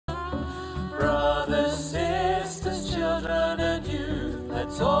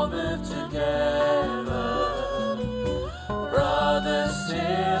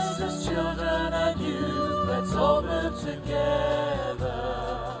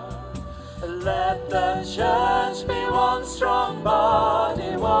Let the church be one strong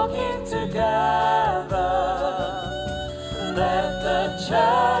body walking together. Let the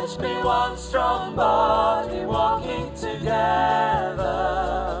church be one strong body walking together.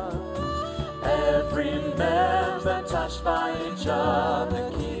 Every member touched by each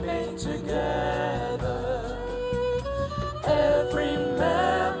other, keeping together. Every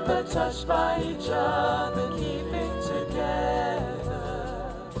member touched by each other, keeping together.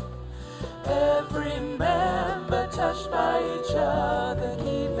 Every member touched by each other,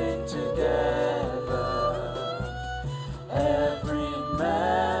 keeping together. Every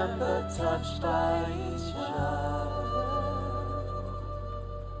member touched by each other.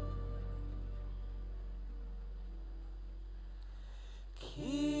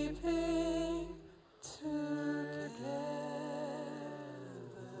 Keeping together.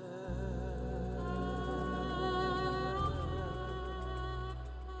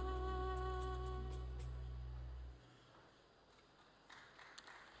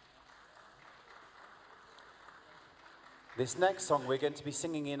 This next song we're going to be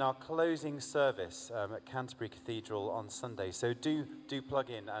singing in our closing service at Canterbury Cathedral on Sunday. So do plug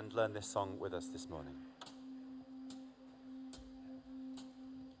in and learn this song with us this morning.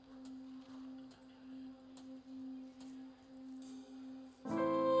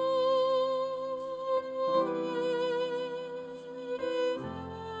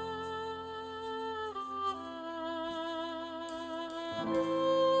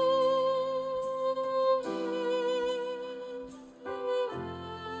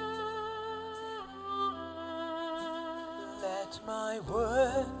 My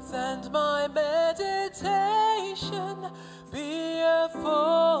words and my meditation be a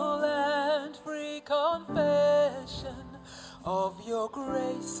full and free confession of your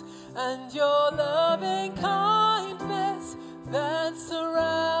grace and your loving kindness that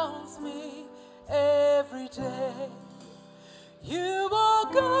surrounds me every day. You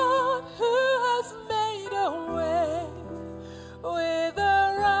are God who has made a way with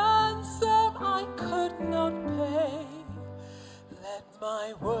a ransom I could not pay.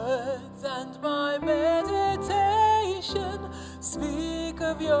 My words and my meditation speak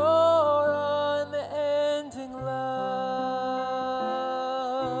of your unending love.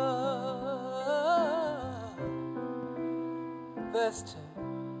 Verse 2.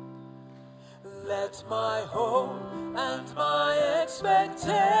 Let my hope and my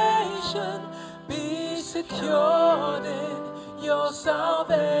expectation be secured in your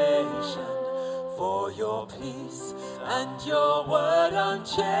salvation. For your peace and your word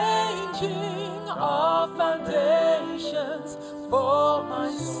unchanging are foundations for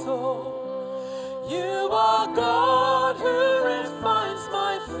my soul. You are God who refines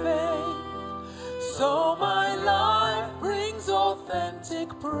my faith, so my life brings authentic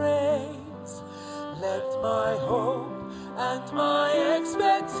praise. Let my hope and my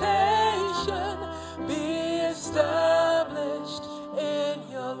expectation be established in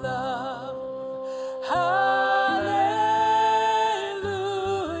your love. Hallelujah,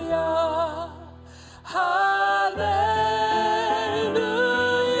 hallelujah,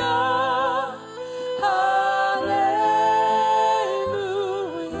 hallelujah,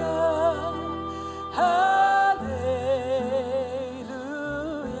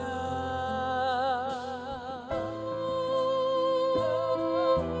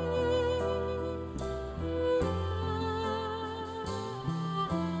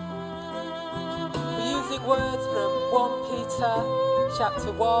 Words from 1 Peter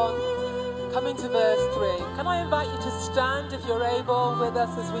chapter 1, coming to verse 3. Can I invite you to stand if you're able with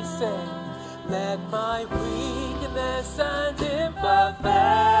us as we sing? Let my weakness and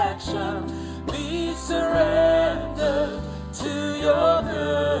imperfection be surrendered to your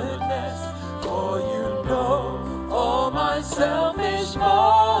goodness, for you know all my selfish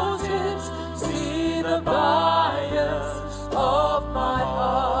motives, see the bias of my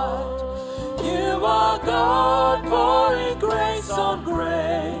heart. You are God, pouring grace on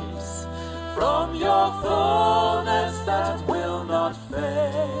grace, from your fullness that will not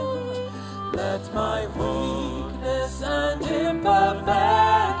fail. Let my weakness and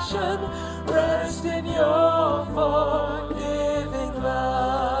imperfection rest in your forgiving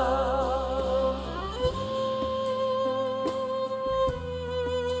love.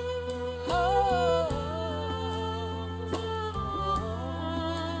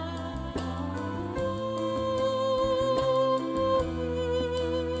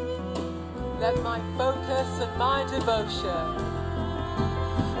 Let my focus and my devotion.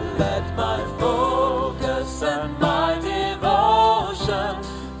 Let my focus and my devotion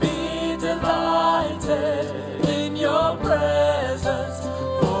be delighted in your presence,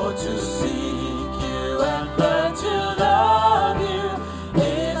 for to see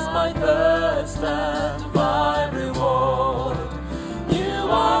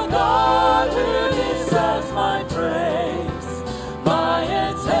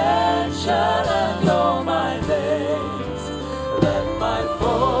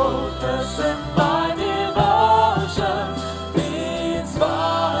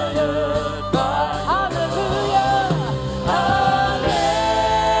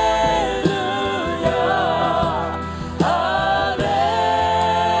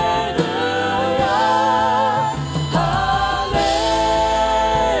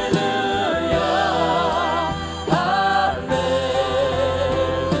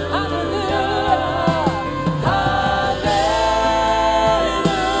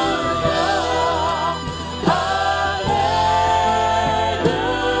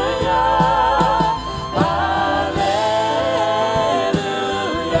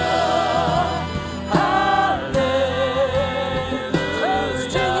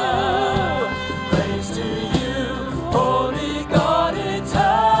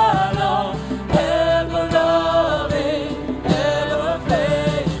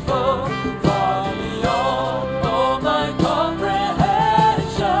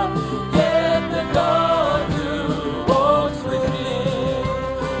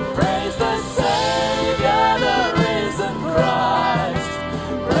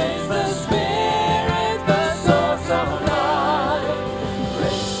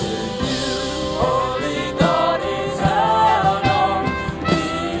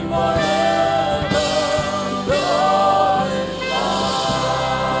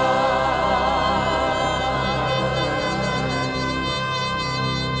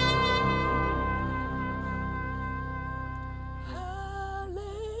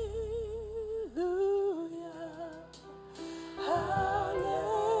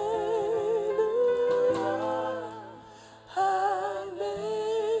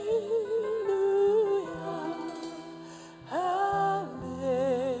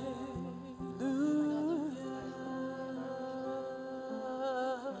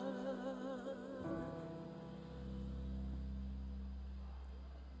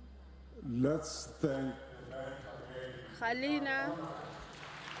Let's thank.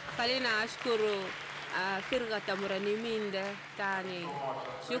 خلينا أشكر فرقة مرنمين تاني.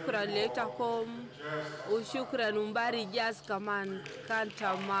 شكرا لكم وشكرا مباري جاز كمان كان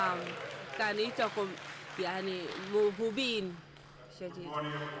تمام. كان إيتكم يعني موهوبين شديد.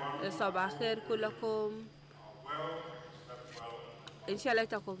 صباح خير كلكم. إن شاء الله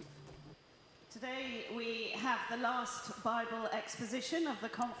تكم. Today we have the last Bible exposition of the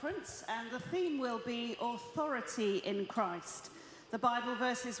conference, and the theme will be authority in Christ. The Bible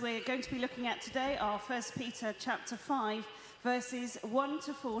verses we're going to be looking at today are 1 Peter chapter 5, verses 1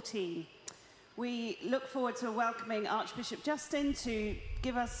 to 14. We look forward to welcoming Archbishop Justin to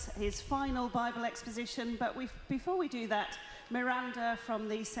give us his final Bible exposition, but before we do that, Miranda from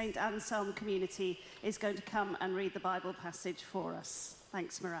the St. Anselm community is going to come and read the Bible passage for us.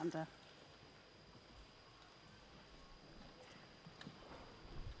 Thanks, Miranda.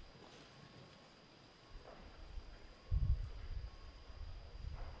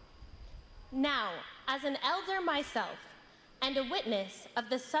 Now, as an elder myself, and a witness of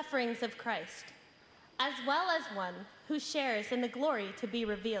the sufferings of Christ, as well as one who shares in the glory to be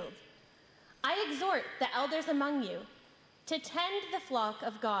revealed, I exhort the elders among you to tend the flock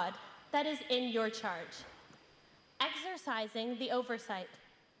of God that is in your charge, exercising the oversight,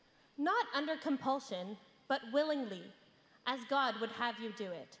 not under compulsion, but willingly, as God would have you do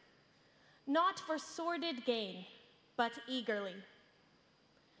it, not for sordid gain, but eagerly.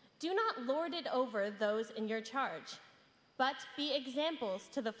 Do not lord it over those in your charge, but be examples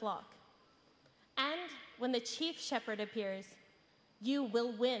to the flock. And when the chief shepherd appears, you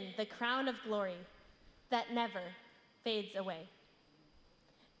will win the crown of glory that never fades away.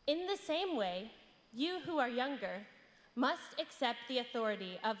 In the same way, you who are younger must accept the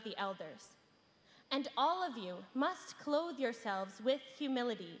authority of the elders. And all of you must clothe yourselves with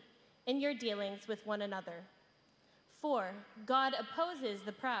humility in your dealings with one another. For God opposes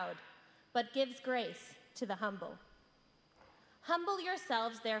the proud, but gives grace to the humble. Humble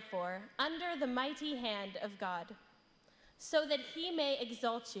yourselves, therefore, under the mighty hand of God, so that he may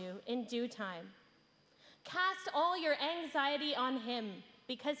exalt you in due time. Cast all your anxiety on him,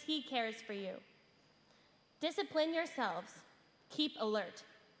 because he cares for you. Discipline yourselves, keep alert.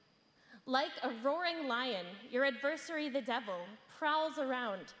 Like a roaring lion, your adversary, the devil, prowls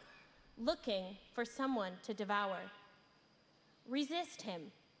around, looking for someone to devour. Resist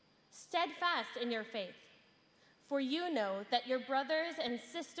him, steadfast in your faith, for you know that your brothers and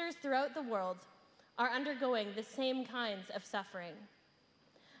sisters throughout the world are undergoing the same kinds of suffering.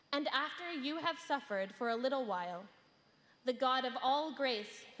 And after you have suffered for a little while, the God of all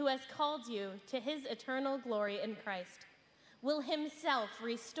grace, who has called you to his eternal glory in Christ, will himself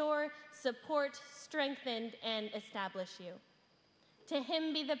restore, support, strengthen, and establish you. To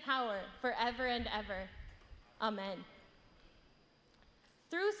him be the power forever and ever. Amen.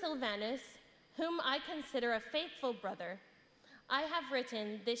 Through Silvanus, whom I consider a faithful brother, I have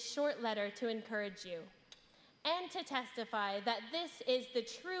written this short letter to encourage you and to testify that this is the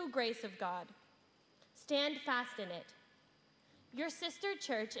true grace of God. Stand fast in it. Your sister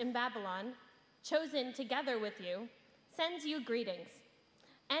church in Babylon, chosen together with you, sends you greetings,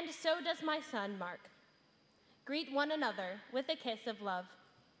 and so does my son Mark. Greet one another with a kiss of love.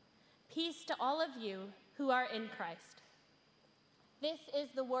 Peace to all of you who are in Christ. This is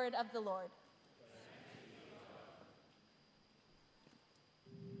the word of the Lord.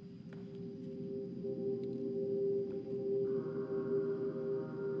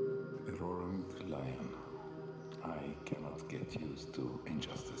 A roaring lion. I cannot get used to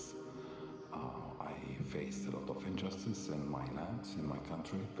injustice. I faced a lot of injustice in my land, in my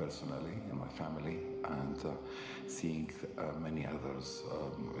country, personally, in my family, and seeing many others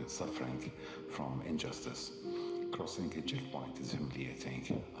suffering from injustice. Crossing a checkpoint is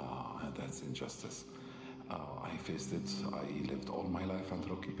humiliating, and that's injustice. I faced it. I lived all my life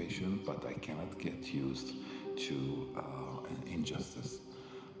under occupation, but I cannot get used to injustice.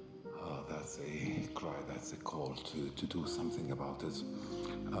 That's a cry, that's a call to do something about it.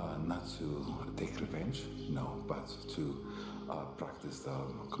 Not to take revenge, no, but to practice the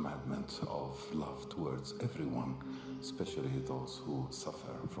commandment of love towards everyone, especially those who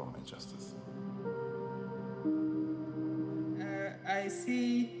suffer from injustice. I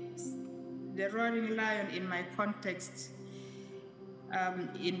see the roaring lion in my context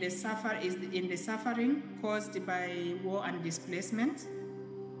in the suffering caused by war and displacement,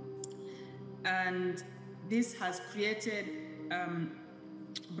 and this has created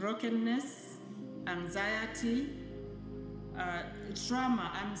brokenness, anxiety,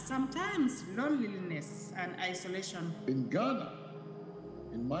 trauma, and sometimes loneliness and isolation. In Ghana,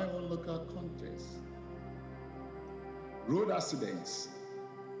 In my own local context, road accidents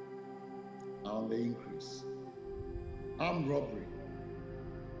are on the increase. Armed robbery,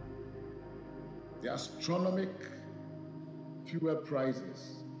 the astronomical fuel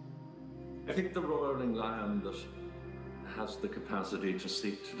prices. I think the roaring lion that has the capacity to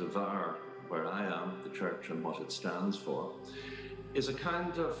seek to devour where I am, the church and what it stands for, is a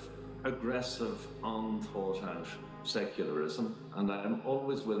kind of aggressive, unthought-out secularism, and I'm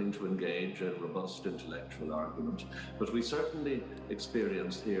always willing to engage in robust intellectual argument, but we certainly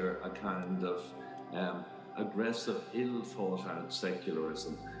experience here a kind of aggressive, ill-thought-out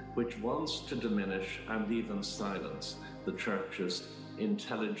secularism, which wants to diminish and even silence the church's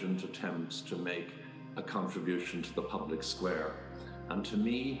intelligent attempts to make a contribution to the public square. And to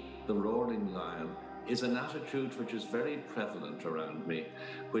me, the roaring lion is an attitude which is very prevalent around me,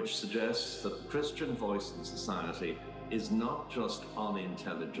 which suggests that the Christian voice in society is not just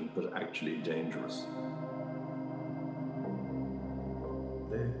unintelligent, but actually dangerous.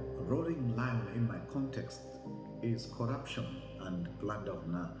 The roaring lion in my context is corruption and plunder of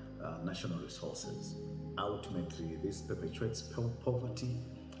national resources. Ultimately, this perpetuates poverty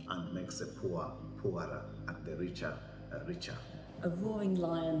and makes the poor poorer and the richer richer. A roaring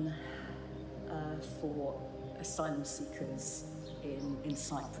lion for asylum seekers in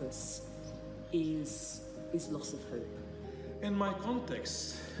Cyprus is loss of hope. In my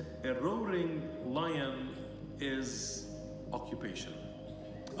context, a roaring lion is occupation.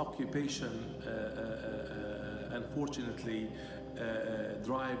 Occupation, unfortunately,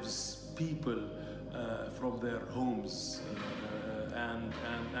 drives people from their homes and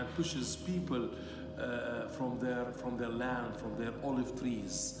pushes people from their land, from their olive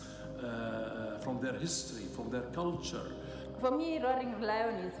trees, from their history, from their culture. For me, roaring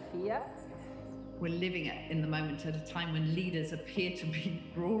lion is fear. We're living in the moment at a time when leaders appear to be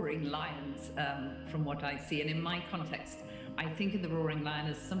roaring lions, from what I see. And in my context, I think of the roaring lion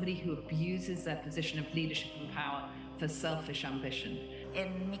as somebody who abuses their position of leadership and power for selfish ambition.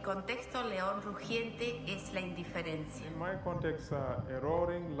 En mi contexto, león rugiente es la indiferencia. In my context, a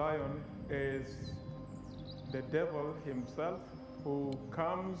roaring lion is the devil himself who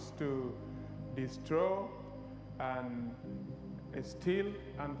comes to destroy and steal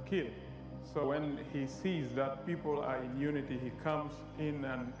and kill. So when he sees that people are in unity, he comes in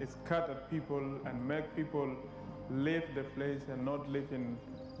and scatters people and makes people leave the place and not live in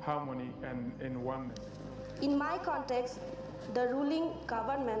harmony and in oneness. In my context, the ruling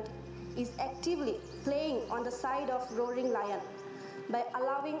government is actively playing on the side of roaring lion by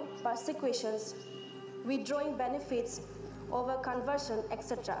allowing persecutions, withdrawing benefits over conversion,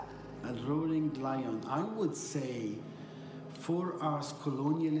 etc. A roaring lion, I would say, for us,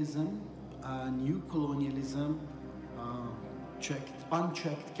 colonialism, new colonialism,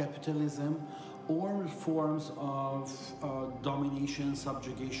 unchecked capitalism, or forms of domination,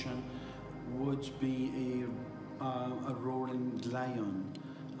 subjugation, would be a roaring lion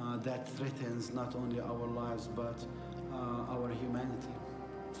that threatens not only our lives but our humanity.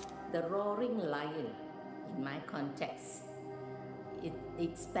 The roaring lion, in my context,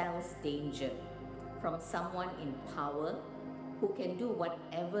 it spells danger from someone in power who can do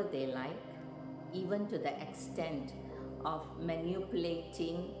whatever they like, even to the extent of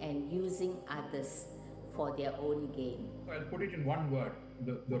manipulating and using others for their own gain. I'll put it in one word.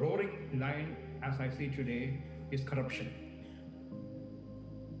 The roaring lion, as I see today, is corruption.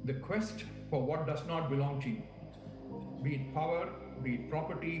 The quest for what does not belong to you, be it power, be it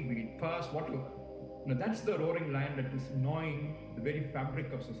property, be it purse, whatever. Now that's the roaring lion that is gnawing the very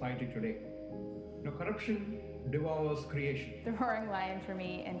fabric of society today. Now corruption devours creation. The roaring lion for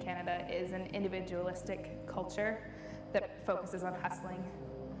me in Canada is an individualistic culture that focuses on hustling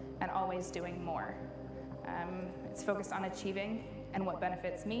and always doing more. It's focused on achieving and what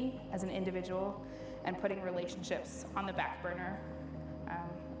benefits me as an individual and putting relationships on the back burner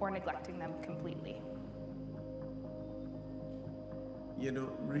or neglecting them completely. You know,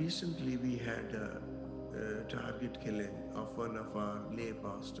 recently we had a target killing of one of our lay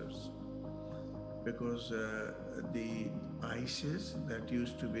pastors because the ISIS that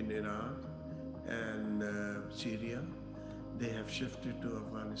used to be in Iraq and Syria, they have shifted to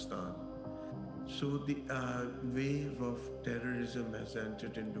Afghanistan. So the wave of terrorism has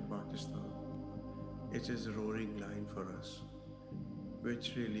entered into Pakistan. It is a roaring lion for us,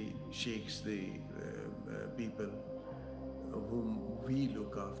 which really shakes the people whom we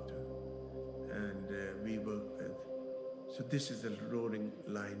look after and we work with. So this is a roaring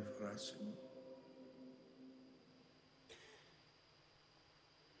lion for us.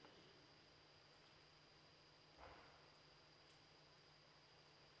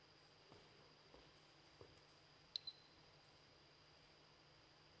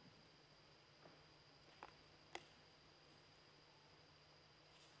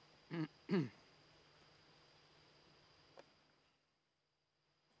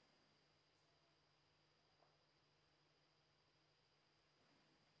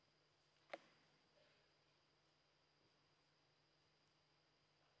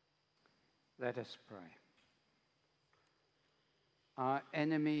 Let us pray. Our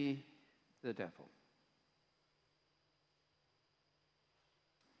enemy, the devil,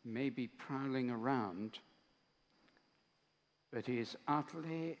 may be prowling around, but he is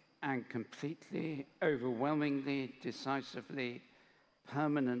utterly and completely, overwhelmingly, decisively,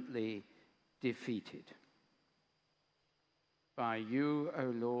 permanently defeated by you, O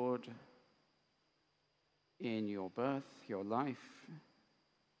Lord, in your birth, your life,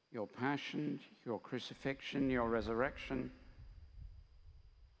 your passion, your crucifixion, your resurrection,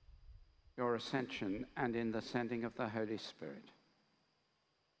 your ascension, and in the sending of the Holy Spirit.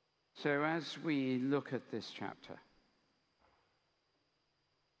 So as we look at this chapter,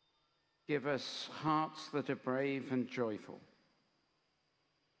 give us hearts that are brave and joyful,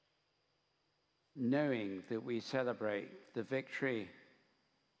 knowing that we celebrate the victory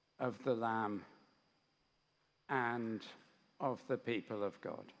of the Lamb and of the people of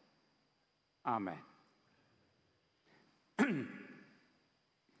God. Amen.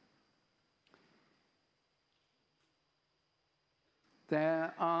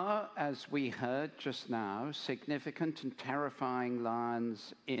 There are, as we heard just now, significant and terrifying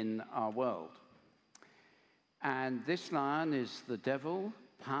lions in our world. And this lion is the devil,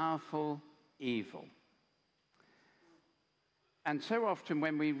 powerful, evil. And so often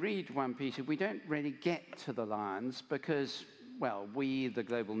when we read 1 Peter, we don't really get to the lions because, well, we, the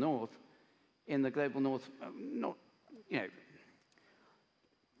global north, in the global north, not,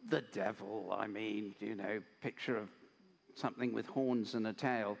 the devil, I mean, picture of something with horns and a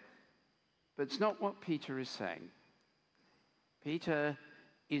tail. But it's not what Peter is saying. Peter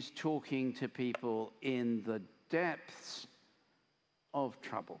is talking to people in the depths of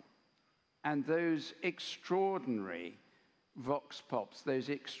trouble. And those extraordinary vox pops, those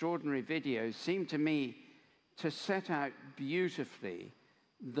extraordinary videos, seem to me to set out beautifully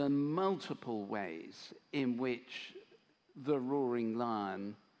the multiple ways in which the roaring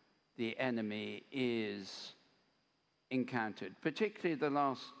lion, the enemy, is encountered, particularly the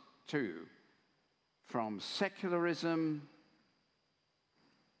last two, from secularism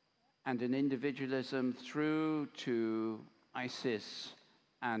and an individualism through to ISIS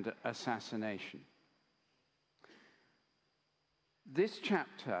and assassination. This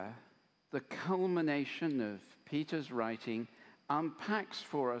chapter, the culmination of Peter's writing, unpacks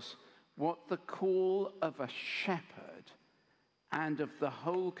for us what the call of a shepherd and of the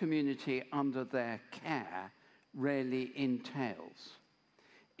whole community under their care really entails.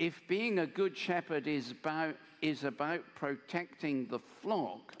 If being a good shepherd is about protecting the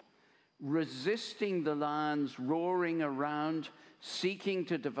flock, resisting the lions roaring around, seeking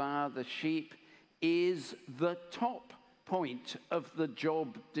to devour the sheep, is the top point of the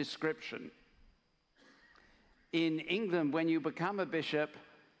job description. In England, when you become a bishop,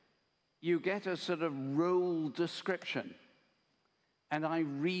 you get a sort of role description. And I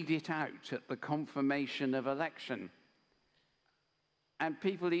read it out at the confirmation of election. And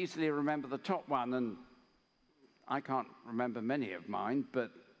people easily remember the top one, and I can't remember many of mine,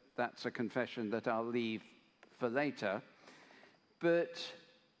 but that's a confession that I'll leave for later. But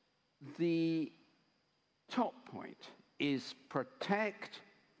the top point is protect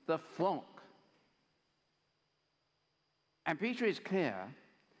the flock. And Peter is clear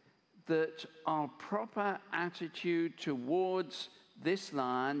that our proper attitude towards this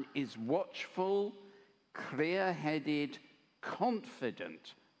lion is watchful, clear-headed,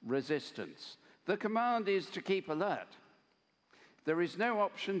 confident resistance. The command is to keep alert. There is no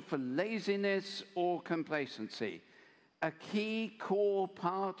option for laziness or complacency. A key core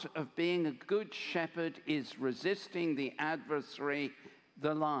part of being a good shepherd is resisting the adversary,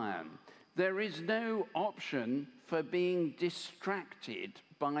 the lion. There is no option for being distracted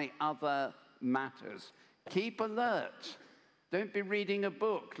by other matters. Keep alert. Don't be reading a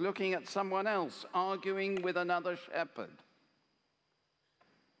book, looking at someone else, arguing with another shepherd.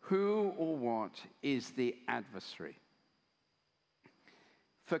 Who or what is the adversary?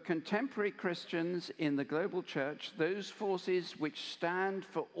 For contemporary Christians in the global church, those forces which stand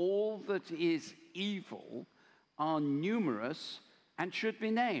for all that is evil are numerous and should be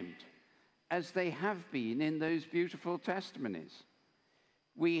named, as they have been in those beautiful testimonies.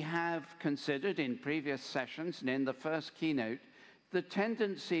 We have considered in previous sessions and in the first keynote the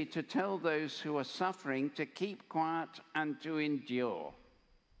tendency to tell those who are suffering to keep quiet and to endure.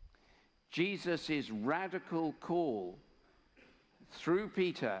 Jesus' radical call through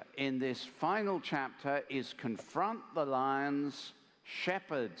Peter in this final chapter is confront the lions,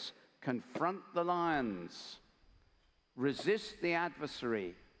 shepherds, confront the lions, resist the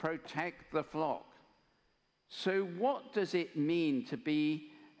adversary, protect the flock. So what does it mean to be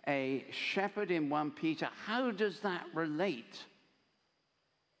a shepherd in 1 Peter, how does that relate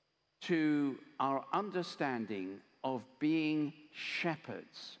to our understanding of being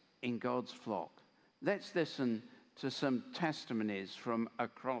shepherds in God's flock? Let's listen to some testimonies from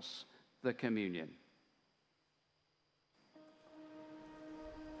across the communion.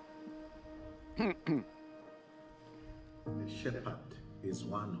 The shepherd is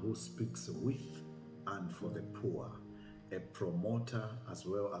one who speaks with and for the poor, a promoter as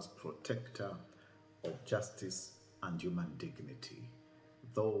well as protector of justice and human dignity.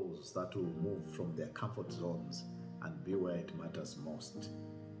 Those that will move from their comfort zones and be where it matters most,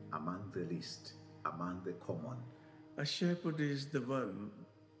 among the least, among the common. A shepherd is the one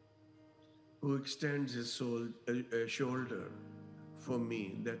who extends his shoulder for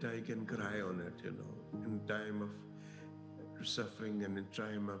me, that I can cry on it, in time of suffering and in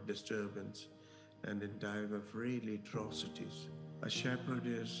time of disturbance and in time of really atrocities. A shepherd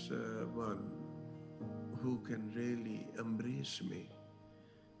is one who can really embrace me.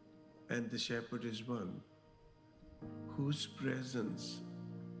 And the shepherd is one whose presence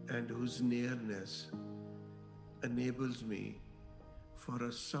and whose nearness enables me for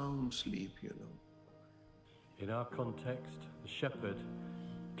a sound sleep, In our context, the shepherd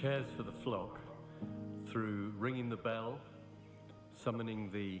cares for the flock through ringing the bell, summoning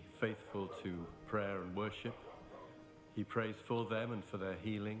the faithful to prayer and worship. He prays for them and for their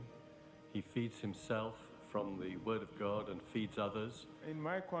healing. He feeds himself from the Word of God and feeds others. In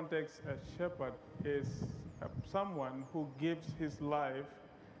my context, a shepherd is someone who gives his life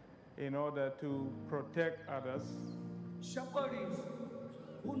in order to protect others. Shepherd is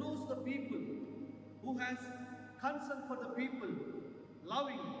who knows the people, who has concern for the people,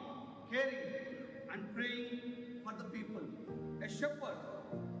 loving, caring, and praying for the people. A shepherd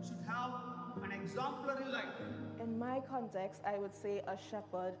should have an exemplary life. In my context, I would say a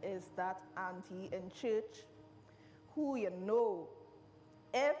shepherd is that auntie in church who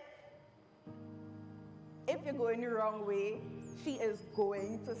if you're going the wrong way, she is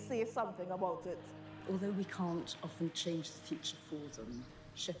going to say something about it. Although we can't often change the future for them,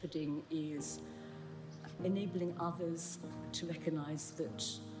 shepherding is enabling others to recognise that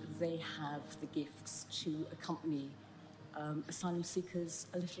they have the gifts to accompany asylum seekers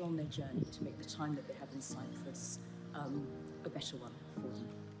a little on their journey to make the time that they have in Cyprus a better one for them.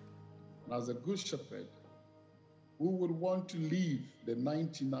 As a good shepherd, who would want to leave the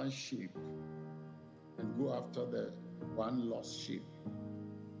 99 sheep and go after the one lost sheep?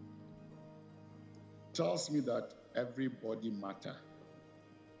 Tells me that everybody matters.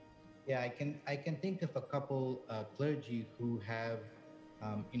 Yeah, I can think of a couple clergy who have,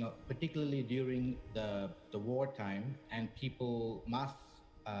 particularly during the wartime, and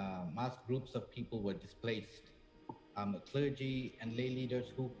mass groups of people were displaced. Clergy and lay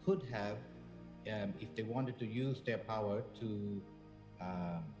leaders who could have, if they wanted to use their power to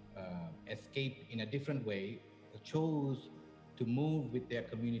escape in a different way, chose to move with their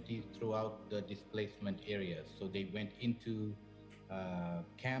communities throughout the displacement areas. So they went into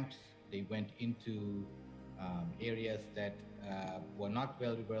camps, they went into areas that were not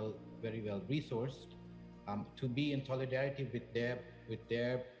very well resourced, to be in solidarity with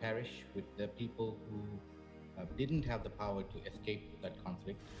their parish, with the people who didn't have the power to escape that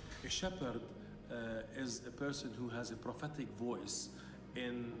conflict. A shepherd is a person who has a prophetic voice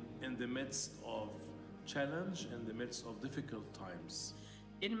in the midst of challenge, in the midst of difficult times.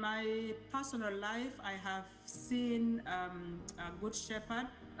 In my personal life, I have seen a good shepherd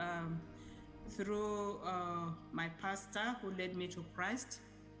through my pastor who led me to Christ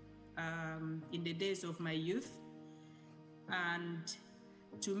in the days of my youth. And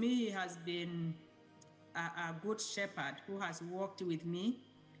to me, he has been a good shepherd who has walked with me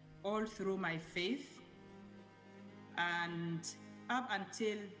all through my faith. And up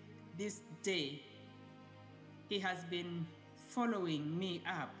until this day, he has been following me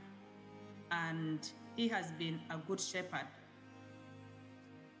up, and he has been a good shepherd.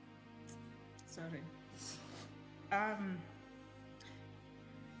 Sorry.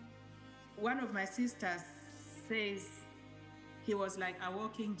 One of my sisters says he was like a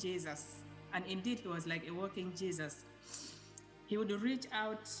walking Jesus, and indeed he was like a walking Jesus. He would reach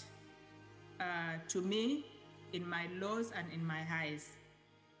out to me in my lows and in my highs,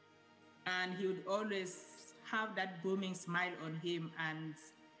 and he would always have that booming smile on him, and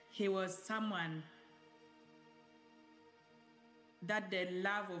he was someone that the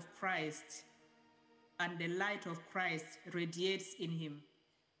love of Christ and the light of Christ radiates in him.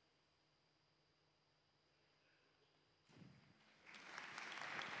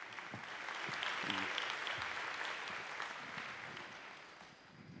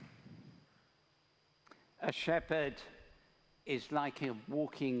 A shepherd is like a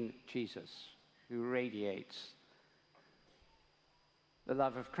walking Jesus who radiates the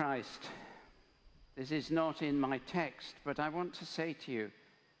love of Christ. This is not in my text, but I want to say to you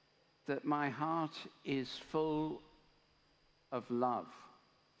that my heart is full of love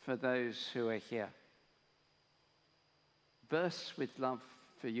for those who are here. Bursts with love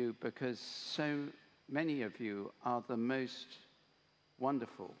for you because so many of you are the most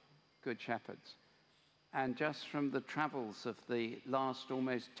wonderful good shepherds. And just from the travels of the last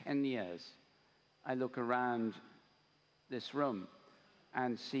almost 10 years, I look around this room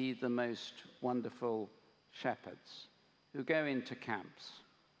and see the most wonderful shepherds who go into camps,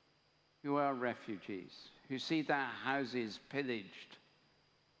 who are refugees, who see their houses pillaged,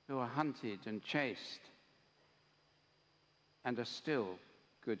 who are hunted and chased, and are still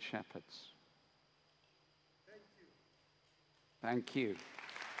good shepherds. Thank you.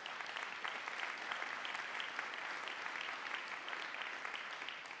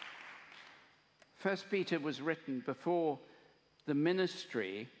 First Peter was written before the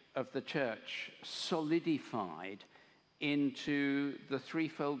ministry of the church solidified into the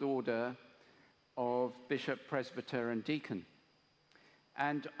threefold order of bishop, presbyter, and deacon.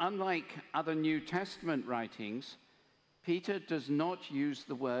 And unlike other New Testament writings, Peter does not use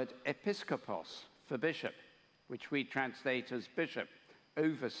the word episkopos for bishop, which we translate as bishop,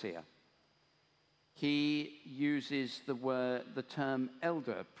 overseer. He uses the term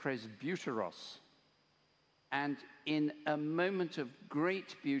elder, presbyteros. And in a moment of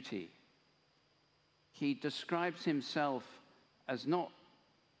great beauty, he describes himself as not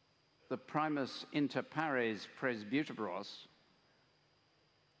the primus inter pares presbyteros.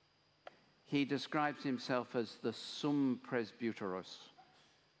 He describes himself as the sum presbyteros,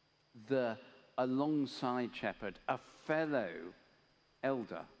 the alongside shepherd, a fellow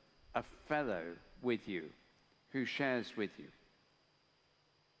elder, a fellow with you, who shares with you.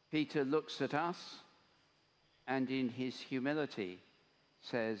 Peter looks at us and in his humility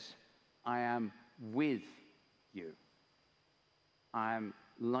says, I am with you. I am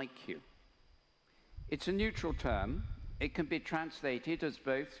like you. It's a neutral term. It can be translated as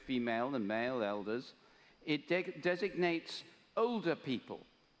both female and male elders. It designates older people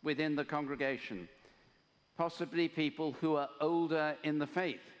within the congregation, possibly people who are older in the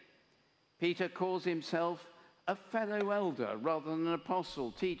faith. Peter calls himself a fellow elder rather than an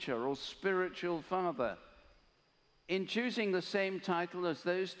apostle, teacher, or spiritual father. In choosing the same title as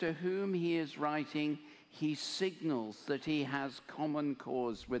those to whom he is writing, he signals that he has common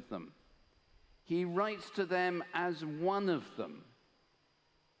cause with them. He writes to them as one of them.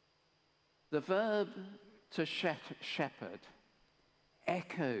 The verb to shepherd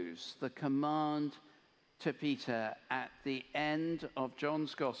echoes the command to Peter at the end of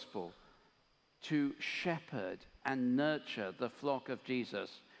John's Gospel to shepherd and nurture the flock of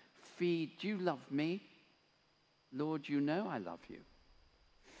Jesus. Feed, do you love me? Lord, you know I love you.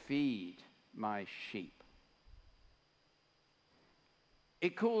 Feed my sheep.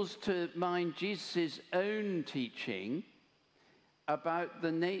 It calls to mind Jesus' own teaching about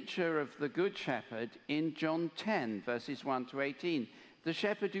the nature of the Good Shepherd in John 10, verses 1 to 18. The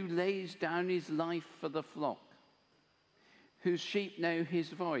shepherd who lays down his life for the flock, whose sheep know his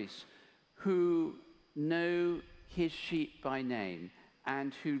voice, who know his sheep by name,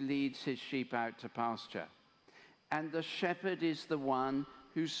 and who leads his sheep out to pasture. And the shepherd is the one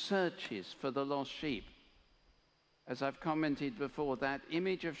who searches for the lost sheep. As I've commented before, that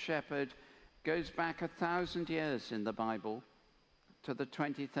image of shepherd goes back 1,000 years in the Bible to the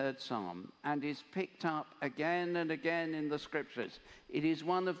 23rd Psalm and is picked up again and again in the scriptures. It is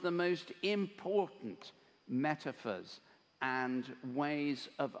one of the most important metaphors and ways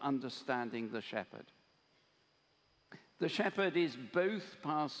of understanding the shepherd. The shepherd is both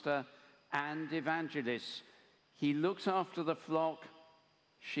pastor and evangelist. He looks after the flock.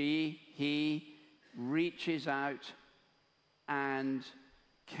 He reaches out and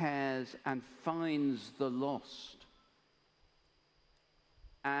cares and finds the lost.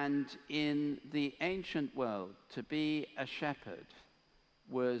 And in the ancient world, to be a shepherd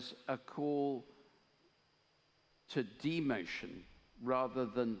was a call to demotion rather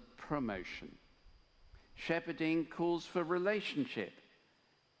than promotion. Shepherding calls for relationship,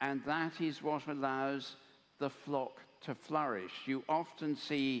 and that is what allows the flock to flourish. You often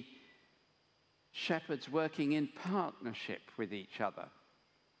see shepherds working in partnership with each other.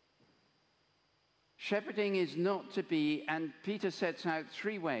 Shepherding is not to be, and Peter sets out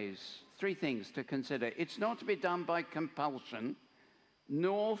three things to consider. It's not to be done by compulsion,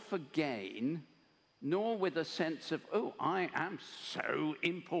 nor for gain, nor with a sense of, oh, I am so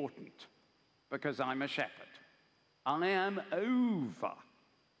important. because I'm a shepherd. I am over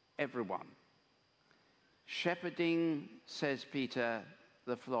everyone. Shepherding, says Peter,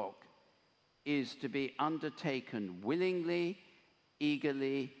 the flock, is to be undertaken willingly,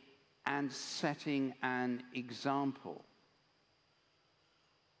 eagerly, and setting an example.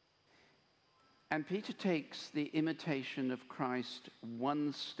 And Peter takes the imitation of Christ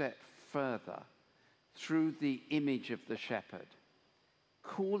one step further through the image of the shepherd,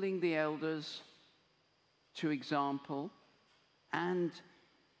 calling the elders to example, and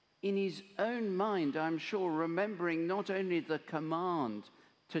in his own mind, I'm sure, remembering not only the command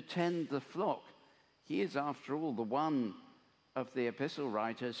to tend the flock. He is, after all, the one of the epistle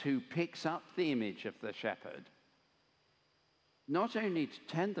writers who picks up the image of the shepherd. Not only to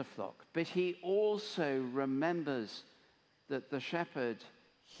tend the flock, but he also remembers that the shepherd,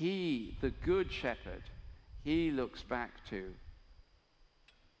 he, the good shepherd, he looks back to,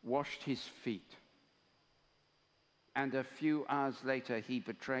 washed his feet. And a few hours later, he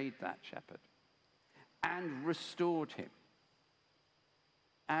betrayed that shepherd and restored him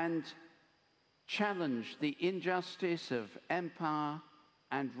and challenged the injustice of empire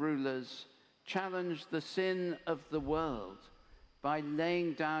and rulers, challenged the sin of the world by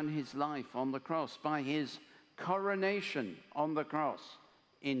laying down his life on the cross, by his coronation on the cross,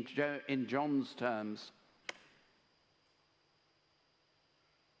 in John's terms.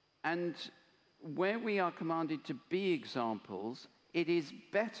 And where we are commanded to be examples, it is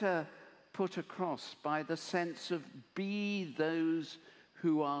better put across by the sense of be those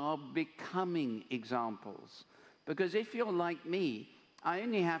who are becoming examples. Because if you're like me, I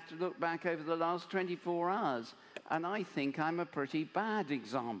only have to look back over the last 24 hours, and I think I'm a pretty bad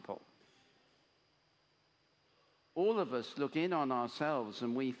example. All of us look in on ourselves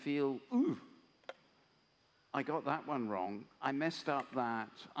and we feel, ooh, I got that one wrong. I messed up that.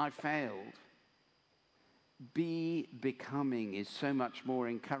 I failed. Be becoming is so much more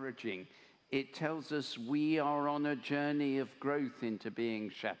encouraging. It tells us we are on a journey of growth into being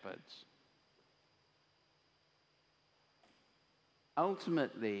shepherds.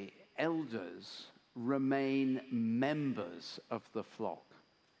 Ultimately, elders remain members of the flock.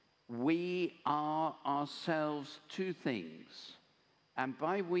 We are ourselves two things. And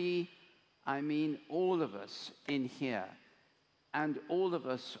by we, I mean all of us in here and all of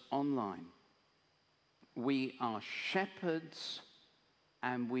us online. We are shepherds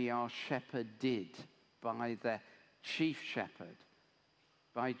and we are shepherded by the chief shepherd,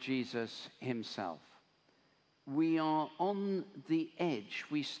 by Jesus himself. We are on the edge.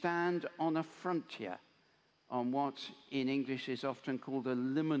 We stand on a frontier, on what in English is often called a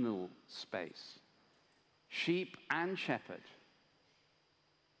liminal space. Sheep and shepherd.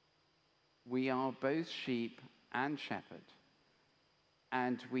 We are both sheep and shepherd.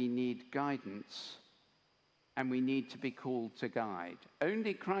 And we need guidance, and we need to be called to guide.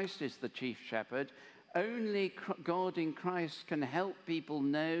 Only Christ is the chief shepherd. Only God in Christ can help people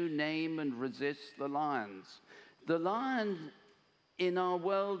know, name, and resist the lions. The lion in our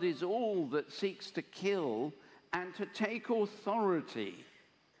world is all that seeks to kill and to take authority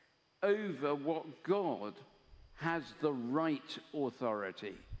over what God has the right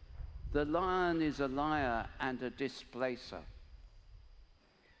authority. The lion is a liar and a displacer.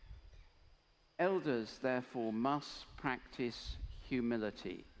 Elders, therefore, must practice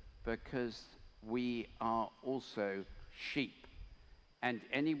humility because we are also sheep. And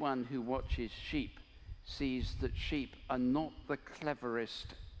anyone who watches sheep sees that sheep are not the cleverest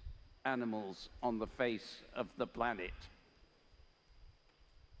animals on the face of the planet.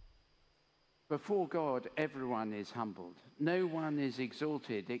 Before God, everyone is humbled. No one is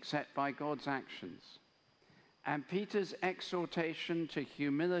exalted except by God's actions. And Peter's exhortation to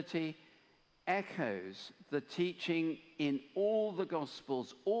humility echoes the teaching in all the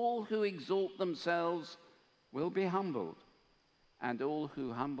Gospels. All who exalt themselves will be humbled, and all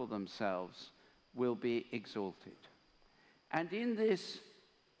who humble themselves will be exalted. And in this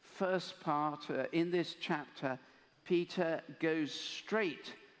first part, in this chapter, Peter goes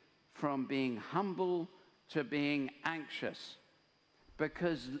straight from being humble to being anxious,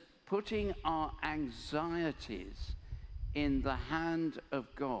 because putting our anxieties in the hand of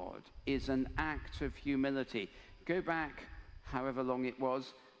God is an act of humility. Go back, however long it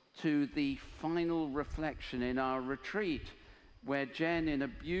was, to the final reflection in our retreat, where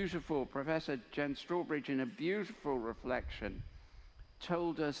Professor Jen Strawbridge, in a beautiful reflection,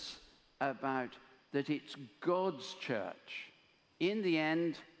 told us about that it's God's church. In the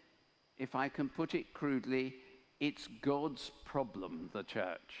end, if I can put it crudely, it's God's problem, the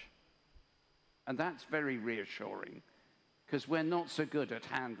church. And that's very reassuring, because we're not so good at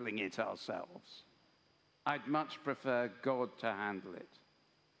handling it ourselves. I'd much prefer God to handle it.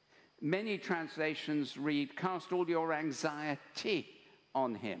 Many translations read, cast all your anxiety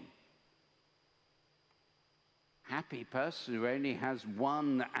on him. Happy person who only has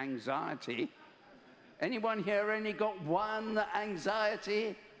one anxiety. Anyone here only got one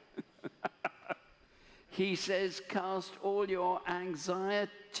anxiety? He says, cast all your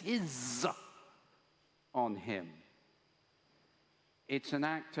anxieties on him. It's an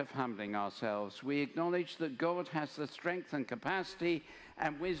act of humbling ourselves. We acknowledge that God has the strength and capacity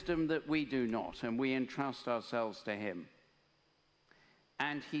and wisdom that we do not, and we entrust ourselves to him.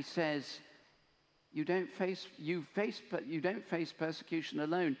 And he says, you don't face persecution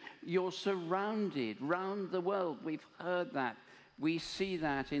alone. You're surrounded round the world. We've heard that. We see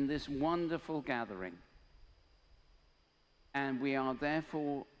that in this wonderful gathering. And we are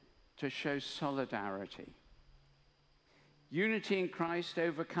therefore to show solidarity. Unity in Christ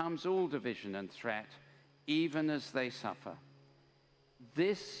overcomes all division and threat, even as they suffer.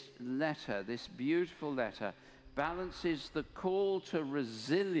 This letter, this beautiful letter, balances the call to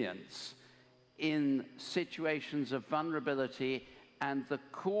resilience in situations of vulnerability and the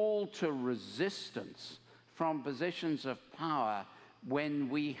call to resistance from positions of power when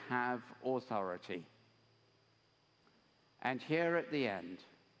we have authority. And here at the end,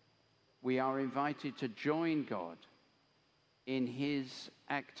 we are invited to join God in his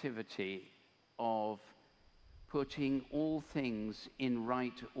activity of putting all things in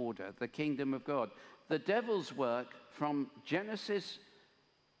right order, the kingdom of God. The devil's work from Genesis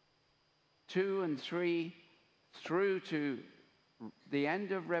 2 and 3 through to the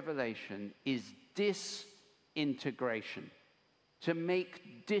end of Revelation is disintegration, to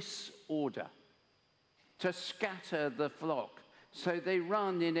make disorder, to scatter the flock so they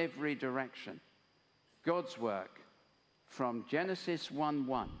run in every direction. God's work from Genesis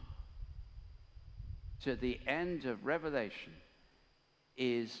 1:1 to the end of Revelation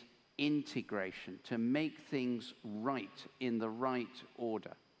is integration, to make things right in the right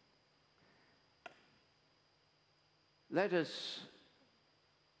order. Let us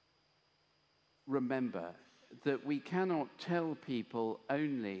remember that we cannot tell people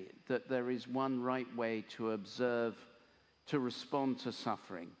only that there is one right way to observe, to respond to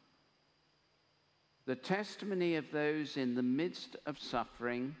suffering. The testimony of those in the midst of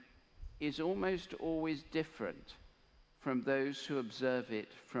suffering is almost always different from those who observe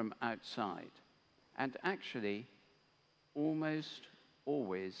it from outside, and actually almost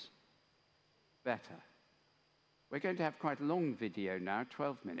always better. We're going to have quite a long video now,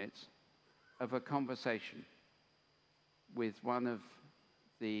 12 minutes, of a conversation with one of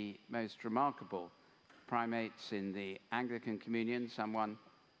the most remarkable primates in the Anglican Communion, someone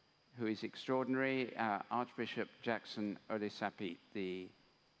who is extraordinary, Archbishop Jackson Ole Sapit, the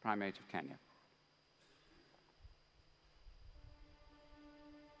Primate of Kenya.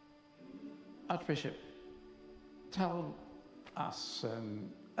 Archbishop, tell us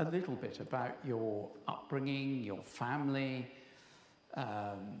a little bit about your upbringing, your family,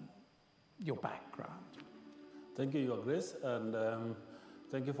 your background. Thank you, Your Grace, and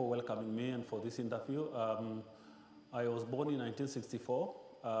thank you for welcoming me and for this interview. I was born in 1964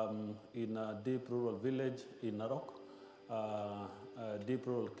 in a deep rural village in Narok, deep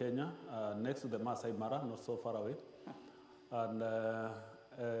rural Kenya, next to the Masai Mara, not so far away. And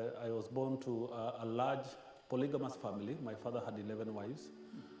I was born to a large polygamous family. My father had 11 wives,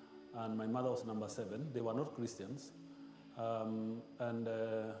 and my mother was number 7. They were not Christians.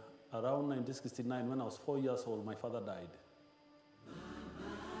 Around 1969, when I was 4 years old, my father died.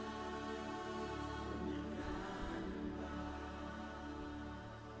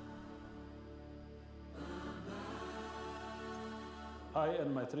 I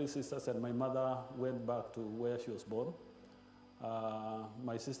and my 3 sisters and my mother went back to where she was born.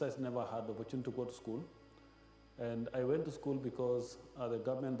 My sisters never had the opportunity to go to school. And I went to school because the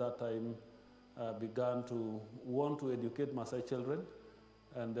government that time began to want to educate Maasai children.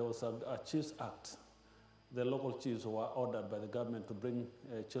 And there was a Chiefs Act. The local chiefs were ordered by the government to bring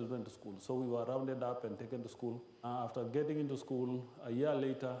children to school. So we were rounded up and taken to school. After getting into school, a year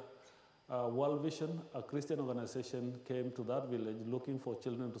later, World Vision, a Christian organization, came to that village looking for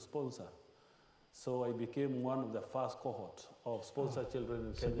children to sponsor. So I became one of the first cohort of sponsored children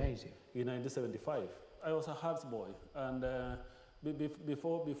in Kenya in 1975. I was a Hearts boy, and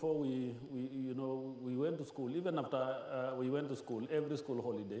before we went to school, even after we went to school, every school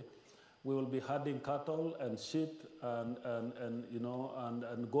holiday, we will be herding cattle and sheep and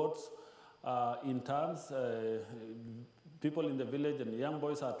goats in turns. People in the village and young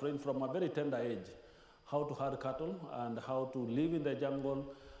boys are trained from a very tender age how to herd cattle and how to live in the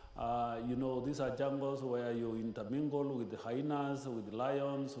jungle. You know, these are jungles where you intermingle with the hyenas, with the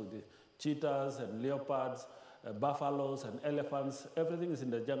lions, with the cheetahs and leopards, buffaloes and elephants. Everything is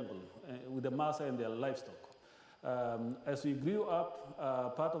in the jungle with the Maasai and their livestock. As we grew up,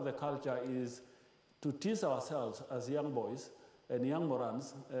 part of the culture is to teach ourselves as young boys and young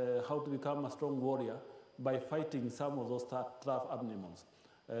Morans how to become a strong warrior by fighting some of those tough animals.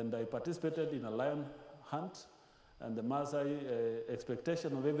 And I participated in a lion hunt, and the Maasai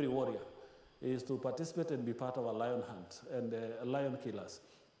expectation of every warrior is to participate and be part of a lion hunt and lion killers.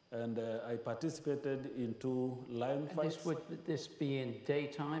 And I participated in 2 lion fights. Would this be in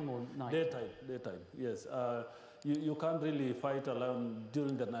daytime or night? Daytime, yes. You can't really fight a lion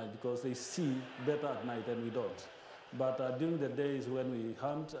during the night because they see better at night and we don't. But during the day is when we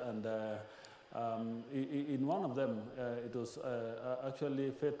hunt, and in one of them, it was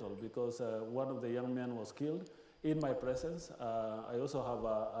actually fatal because one of the young men was killed in my presence. I also have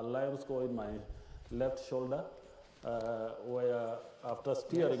a lion score in my left shoulder, where after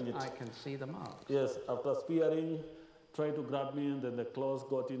spearing it... I can see the marks. Yes, after spearing, tried to grab me, and then the claws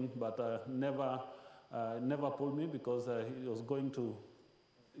got in, but never pulled me because he was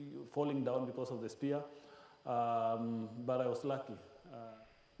falling down because of the spear. But I was lucky.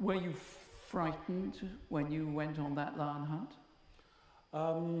 Were you frightened when you went on that lion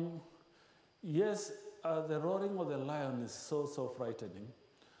hunt? Yes, the roaring of the lion is so frightening.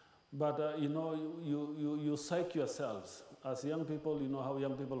 But you know, you psych yourselves. As young people, you know how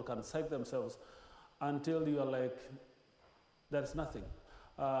young people can psych themselves until you are like, there's nothing.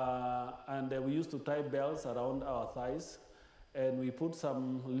 And we used to tie bells around our thighs, and we put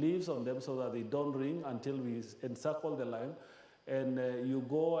some leaves on them so that they don't ring until we encircle the lion. And you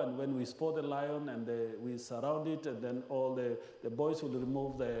go, and when we spot the lion, and we surround it, and then all the boys will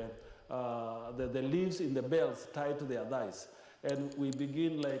remove the leaves in the bells tied to their thighs. And we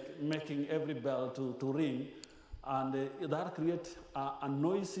begin like making every bell to ring, and that creates a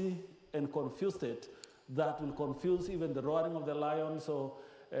noisy and confused state that will confuse even the roaring of the lion. So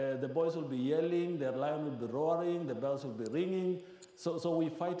the boys will be yelling, the lion will be roaring, the bells will be ringing. So we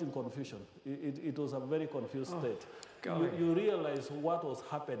fight in confusion. It was a very confused state. You realize what was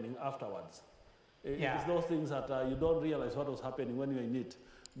happening afterwards. It's those things that you don't realize what was happening when you're in it.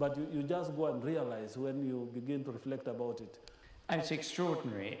 But you just go and realize when you begin to reflect about it. It's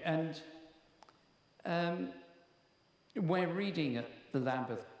extraordinary. And we're reading at the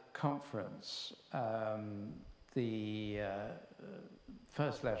Lambeth Conference the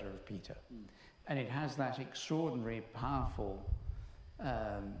first letter of Peter. And it has that extraordinary, powerful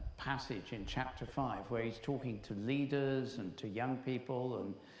passage in chapter 5 where he's talking to leaders and to young people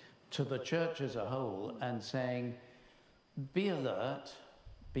and to the church as a whole and saying, be alert,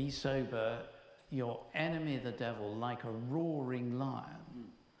 be sober, your enemy the devil, like a roaring lion,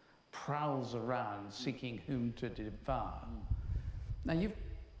 prowls around seeking whom to devour. Now,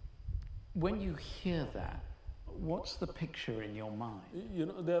 when you hear that, what's the picture in your mind? You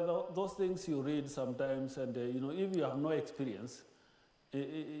know, there are those things you read sometimes, and you know, if you have no experience,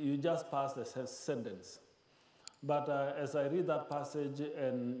 you just pass the sentence. But as I read that passage,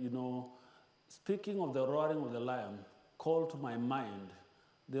 and you know, speaking of the roaring of the lion, called to my mind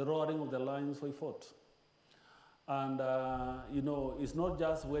the roaring of the lions we fought. And you know, it's not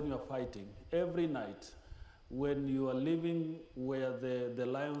just when you're fighting. Every night, when you are living where the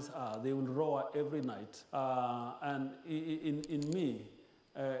lions are, they will roar every night. And in me,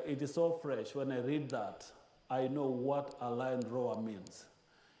 it is so fresh. When I read that, I know what a lion roar means.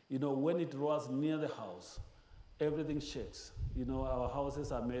 You know, when it roars near the house, everything shakes. You know, our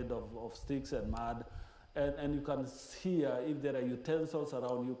houses are made of sticks and mud, and you can hear, if there are utensils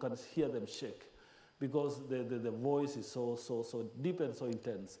around, you can hear them shake because the voice is so deep and so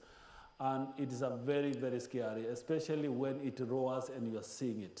intense. And it is a very, very scary, especially when it roars and you are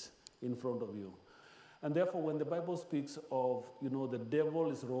seeing it in front of you. And therefore, when the Bible speaks of, you know, the devil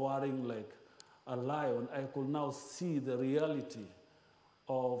is roaring like a lion, I could now see the reality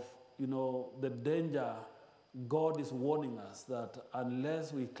of, you know, the danger. God is warning us that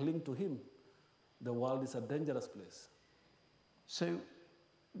unless we cling to him, the world is a dangerous place. So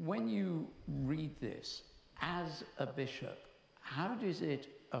when you read this as a bishop, how does it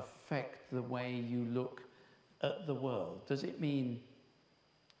affect the way you look at the world? Does it mean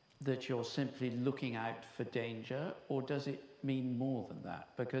that you're simply looking out for danger, or does it mean more than that?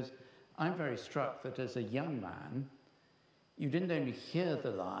 Because I'm very struck that as a young man, you didn't only hear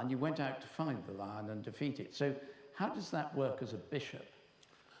the lion, you went out to find the lion and defeat it. So how does that work as a bishop?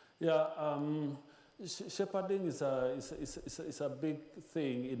 Yeah, Shepherding is a big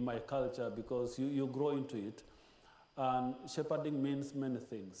thing in my culture because you grow into it. And shepherding means many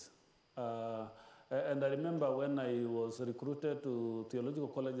things. And I remember when I was recruited to Theological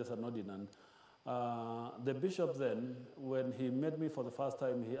College as an ordinand, the bishop then, when he met me for the first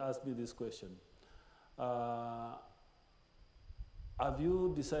time, he asked me this question. Have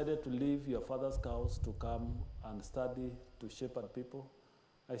you decided to leave your father's cows to come and study to shepherd people?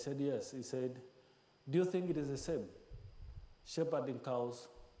 I said, yes. He said, do you think it is the same, shepherding cows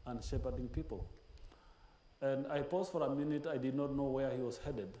and shepherding people? And I paused for a minute. I did not know where he was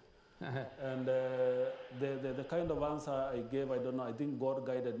headed. And the kind of answer I gave, I don't know, I think God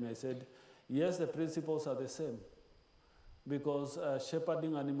guided me. I said, yes, the principles are the same. Because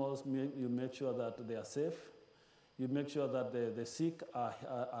shepherding animals, you make sure that they are safe. You make sure that the sick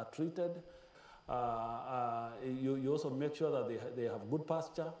are treated. You also make sure that they have good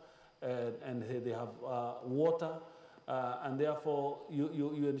pasture and they have water. And therefore,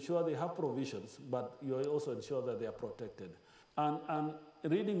 you ensure they have provisions, but you also ensure that they are protected. And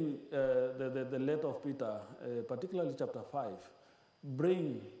reading the letter of Peter, particularly chapter 5,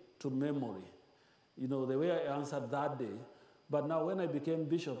 bring to memory, the way I answered that day. But now when I became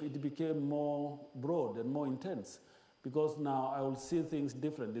bishop, it became more broad and more intense, because now I will see things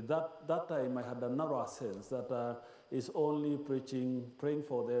differently. That time I had a narrower sense that is only preaching, praying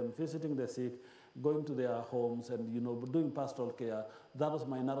for them, visiting the sick, going to their homes and doing pastoral care. That was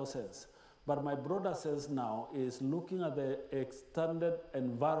my narrow sense. But my broader sense now is looking at the extended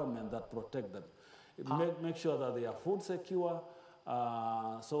environment that protect them. Make sure that they are food secure.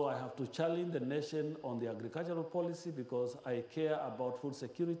 So I have to challenge the nation on the agricultural policy because I care about food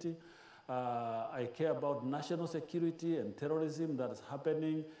security. I care about national security and terrorism that is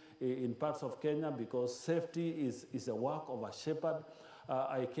happening in parts of Kenya because safety is a work of a shepherd.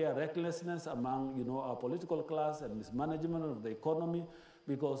 I care recklessness among our political class and mismanagement of the economy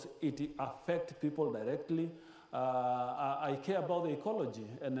because it affects people directly. I care about the ecology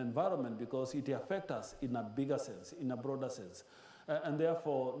and environment because it affects us in a bigger sense, in a broader sense. And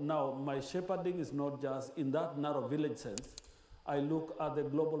therefore, now my shepherding is not just in that narrow village sense. I look at the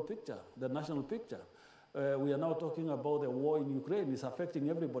global picture, the national picture. We are now talking about the war in Ukraine. It's affecting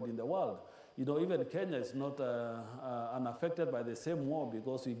everybody in the world. Even Kenya is not unaffected by the same war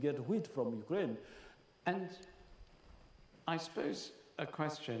because we get wheat from Ukraine. And I suppose a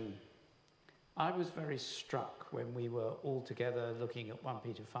question, I was very struck when we were all together looking at 1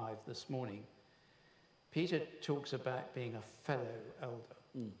 Peter 5 this morning. Peter talks about being a fellow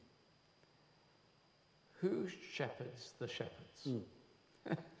elder. Who shepherds the shepherds?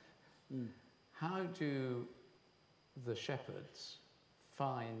 How do the shepherds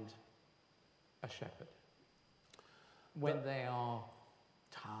find a shepherd when they are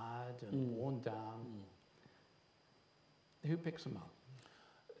tired and worn down? Who picks them up?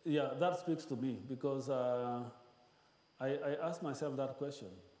 Yeah, that speaks to me because I asked myself that question.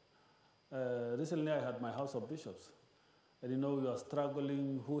 Recently I had my House of Bishops. And we are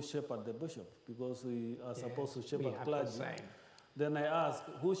struggling who shepherd the bishop because we are supposed to shepherd clergy. Then I asked,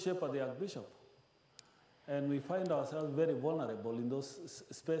 who shepherd the Archbishop? And we find ourselves very vulnerable in those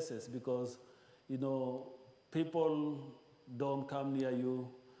spaces because, people don't come near you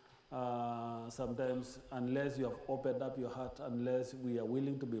sometimes unless you have opened up your heart, unless we are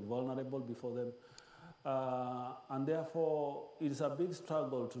willing to be vulnerable before them. And therefore, it's a big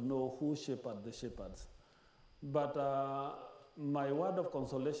struggle to know who shepherd the shepherds. But my word of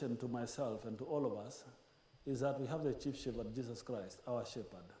consolation to myself and to all of us is that we have the chief shepherd, Jesus Christ, our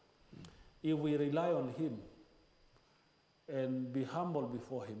shepherd. If we rely on him and be humble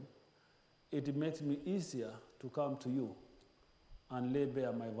before him, it makes me easier to come to you and lay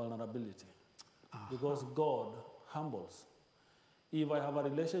bare my vulnerability. Because God humbles. If I have a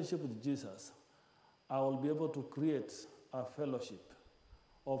relationship with Jesus, I will be able to create a fellowship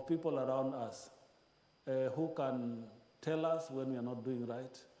of people around us who can tell us when we are not doing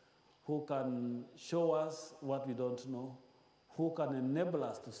right, who can show us what we don't know, who can enable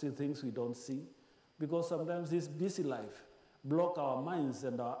us to see things we don't see. Because sometimes this busy life blocks our minds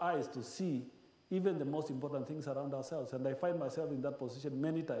and our eyes to see even the most important things around ourselves. And I find myself in that position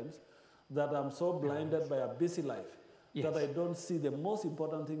many times that I'm so blinded by a busy life that I don't see the most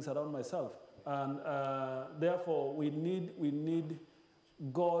important things around myself. And therefore, we need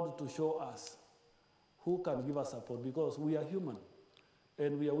God to show us who can give us support because we are human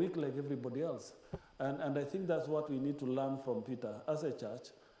and we are weak like everybody else. And I think that's what we need to learn from Peter as a church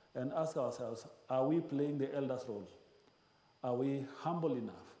and ask ourselves, are we playing the elder's role? Are we humble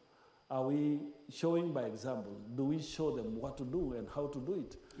enough? Are we showing by example? Do we show them what to do and how to do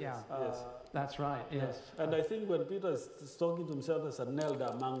it? Yeah. Yes. That's right, yes. And I think when Peter is talking to himself as an elder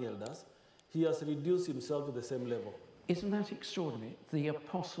among elders, he has reduced himself to the same level. Isn't that extraordinary? The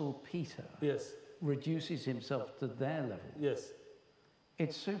Apostle Peter reduces himself to their level. Yes.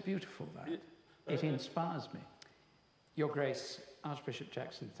 It's so beautiful, that. It inspires me. Your Grace, Archbishop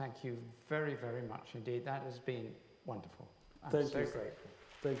Jackson, thank you very, very much indeed. That has been wonderful. I'm so grateful.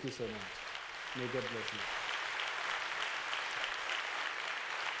 Thank you so much. May God bless you.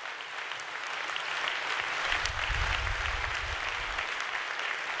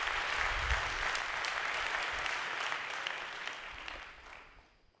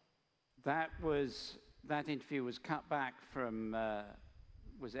 That interview was cut back from,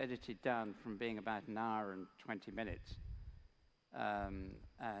 was edited down from being about an hour and 20 minutes. And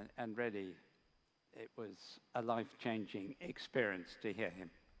really, it was a life-changing experience to hear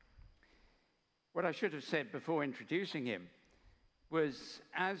him. What I should have said before introducing him was,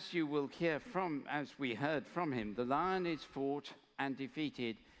 as you will hear from, as we heard from him, the lion is fought and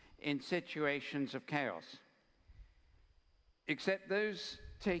defeated in situations of chaos. Except those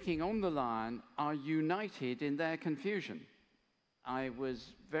taking on the lion are united in their confusion. I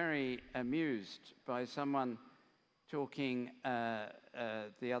was very amused by someone talking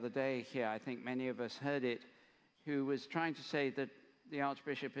the other day here, I think many of us heard it, who was trying to say that the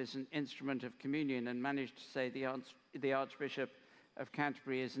Archbishop is an instrument of communion and managed to say the Archbishop of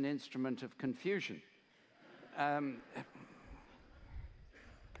Canterbury is an instrument of confusion.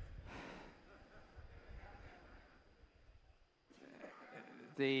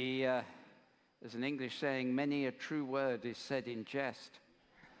 There's an English saying, many a true word is said in jest.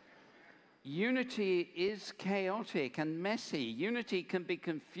 Unity is chaotic and messy. Unity can be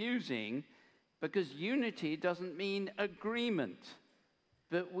confusing because unity doesn't mean agreement.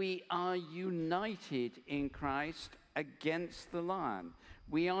 But we are united in Christ against the lion.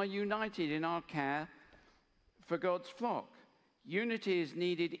 We are united in our care for God's flock. Unity is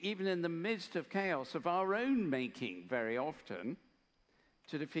needed even in the midst of chaos of our own making very often,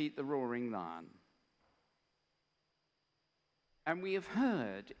 to defeat the roaring lion. And we have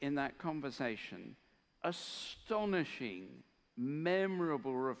heard in that conversation astonishing,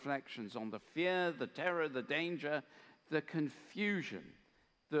 memorable reflections on the fear, the terror, the danger, the confusion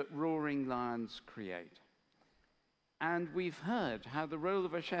that roaring lions create. And we've heard how the role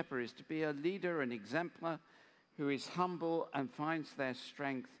of a shepherd is to be a leader, an exemplar, who is humble and finds their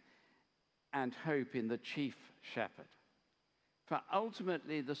strength and hope in the chief shepherd. For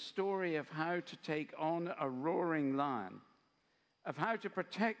ultimately, the story of how to take on a roaring lion, of how to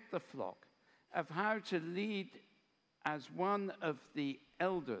protect the flock, of how to lead as one of the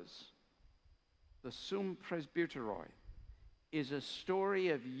elders, the sum presbyteroi, is a story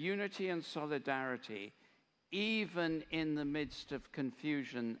of unity and solidarity, even in the midst of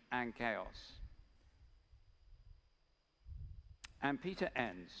confusion and chaos. And Peter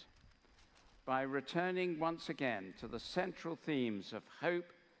ends by returning once again to the central themes of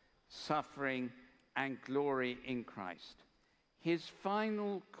hope, suffering, and glory in Christ. His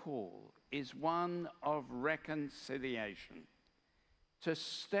final call is one of reconciliation, to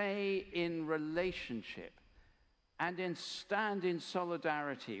stay in relationship and stand in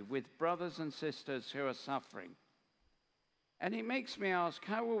solidarity with brothers and sisters who are suffering. And it makes me ask,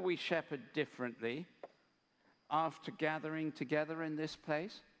 how will we shepherd differently after gathering together in this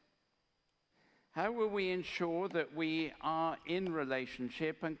place? How will we ensure that we are in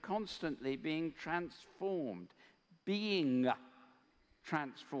relationship and constantly being transformed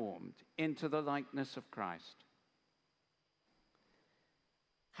into the likeness of Christ?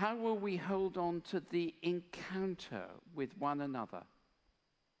 How will we hold on to the encounter with one another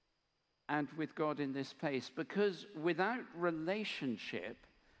and with God in this place? Because without relationship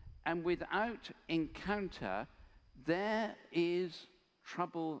and without encounter, there is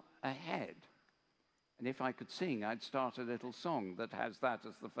trouble ahead. And if I could sing, I'd start a little song that has that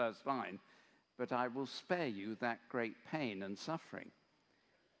as the first line, but I will spare you that great pain and suffering.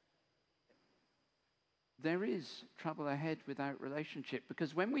 There is trouble ahead without relationship,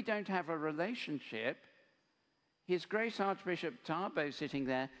 because when we don't have a relationship, His Grace Archbishop Tarbo sitting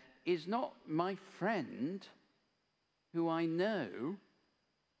there is not my friend who I know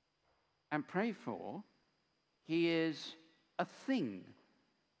and pray for. He is a thing.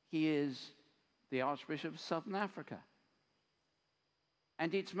 He is the Archbishop of Southern Africa.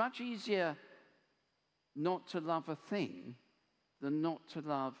 And it's much easier not to love a thing than not to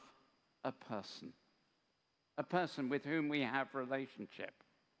love a person with whom we have relationship.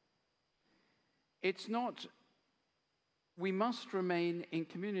 It's not, we must remain in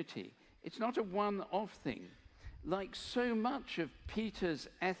community. It's not a one-off thing. Like so much of Peter's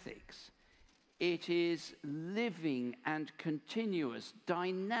ethics, It is living and continuous,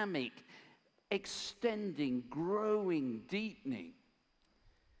 dynamic, extending, growing, deepening.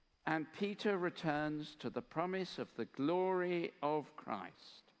 And Peter returns to the promise of the glory of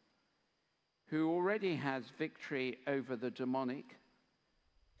Christ, who already has victory over the demonic,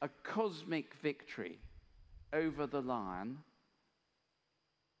 a cosmic victory over the lion.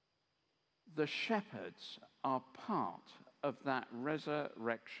 The shepherds are part of that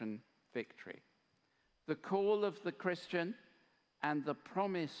resurrection victory. The call of the Christian and the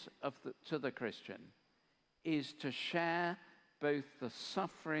promise to the Christian is to share both the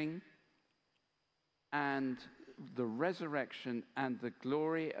suffering and the resurrection and the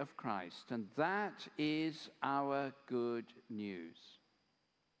glory of Christ. And that is our good news.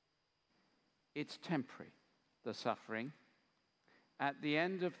 It's temporary, the suffering. At the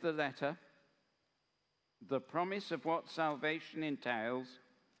end of the letter, the promise of what salvation entails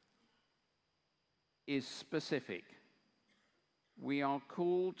is specific. We are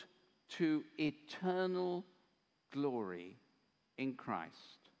called to eternal glory in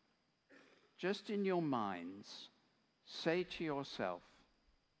Christ. Just in your minds, say to yourself,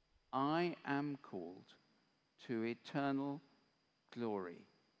 I am called to eternal glory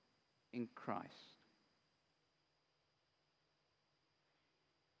in Christ.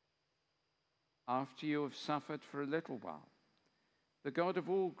 After you have suffered for a little while, the God of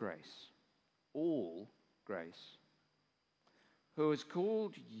all grace, who has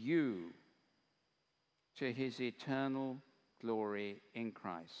called you to his eternal glory in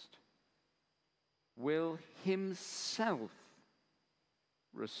Christ, will himself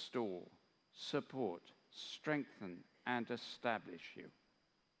restore, support, strengthen, and establish you.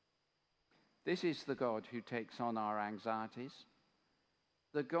 This is the God who takes on our anxieties,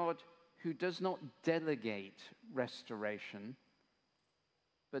 the God who does not delegate restoration,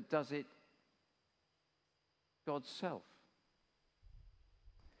 but does it God's self.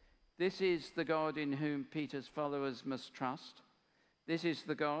 This is the God in whom Peter's followers must trust. This is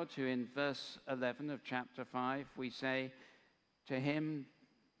the God who in verse 11 of chapter 5 we say, to him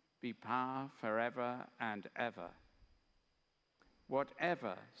be power forever and ever.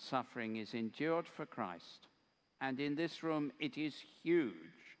 Whatever suffering is endured for Christ, and in this room it is huge,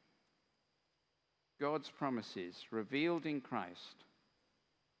 God's promises revealed in Christ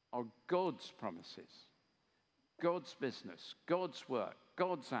are God's promises, God's business, God's work,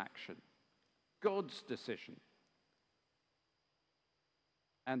 God's action, God's decision.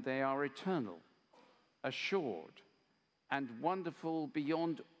 And they are eternal, assured, and wonderful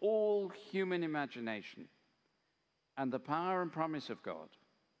beyond all human imagination. And the power and promise of God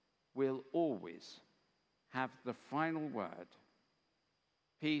will always have the final word.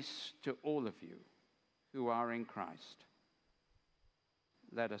 Peace to all of you who are in Christ.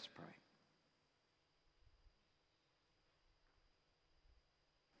 Let us pray.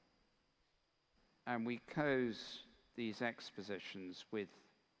 And we close these expositions with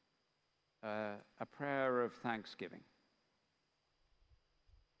a prayer of thanksgiving.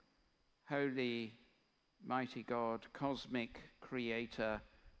 Holy, mighty God, cosmic creator,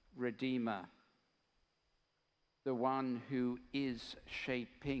 redeemer, the one who is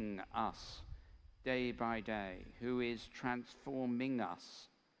shaping us day by day, who is transforming us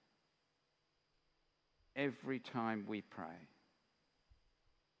every time we pray.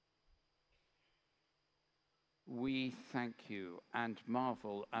 We thank you and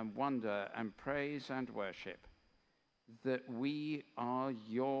marvel and wonder and praise and worship that we are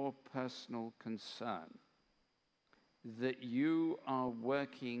your personal concern, that you are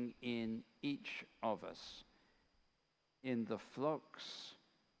working in each of us, in the flocks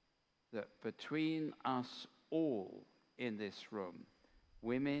that between us all in this room,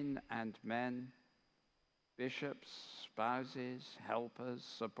 women and men, bishops, spouses, helpers,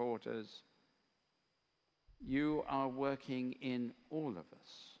 supporters, you are working in all of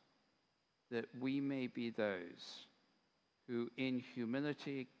us, that we may be those who in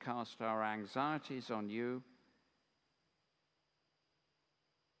humility cast our anxieties on you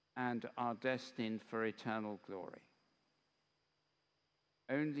and are destined for eternal glory.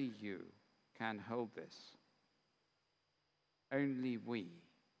 Only you can hold this. Only we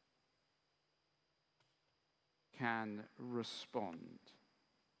can respond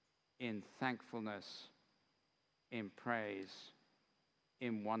in thankfulness, in praise,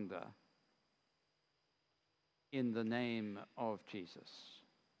 in wonder, in the name of Jesus.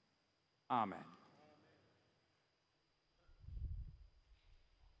 Amen.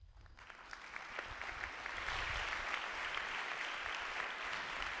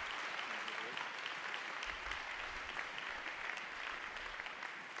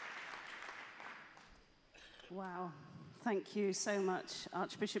 Wow. Thank you so much,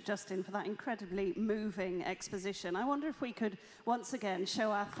 Archbishop Justin, for that incredibly moving exposition. I wonder if we could once again show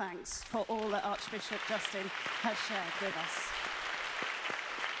our thanks for all that Archbishop Justin has shared with us.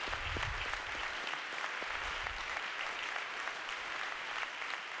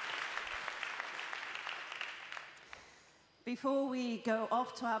 Before we go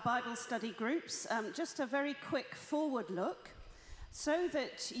off to our Bible study groups, just a very quick forward look so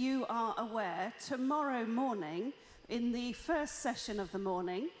that you are aware. Tomorrow morning, in the first session of the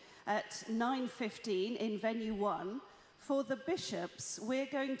morning at 9:15 in venue 1, for the bishops, we're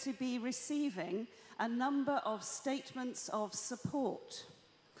going to be receiving a number of statements of support.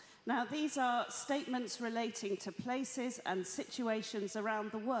 Now, these are statements relating to places and situations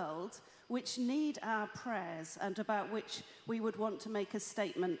around the world which need our prayers and about which we would want to make a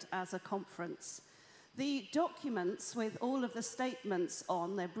statement as a conference. The documents with all of the statements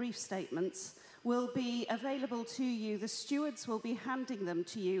on, their brief statements, will be available to you. The stewards will be handing them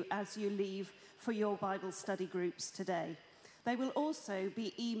to you as you leave for your Bible study groups today. They will also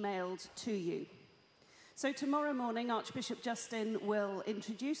be emailed to you. So tomorrow morning, Archbishop Justin will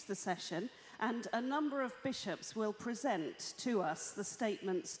introduce the session, and a number of bishops will present to us the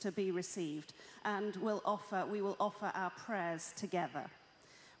statements to be received, and we will offer our prayers together.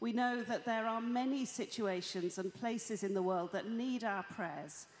 We know that there are many situations and places in the world that need our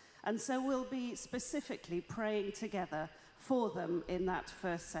prayers, and so we'll be specifically praying together for them in that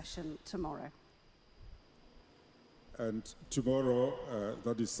first session tomorrow. And tomorrow,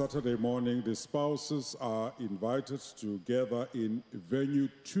 that is Saturday morning, the spouses are invited to gather in venue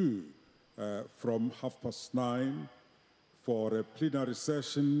 2 from 9:30 for a plenary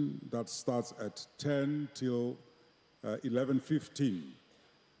session that starts at 10 till 11:15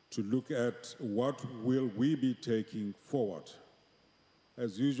 to look at what will we be taking forward.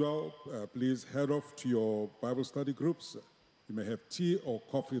 As usual, please head off to your Bible study groups. You may have tea or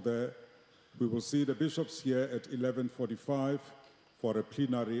coffee there. We will see the bishops here at 11:45 for a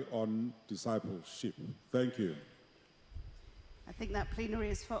plenary on discipleship. Thank you. I think that plenary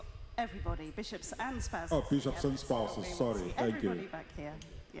is for everybody, bishops and spouses. Oh, bishops and spouses, sorry. Thank you. Everybody back here.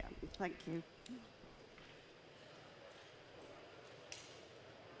 Yeah, thank you.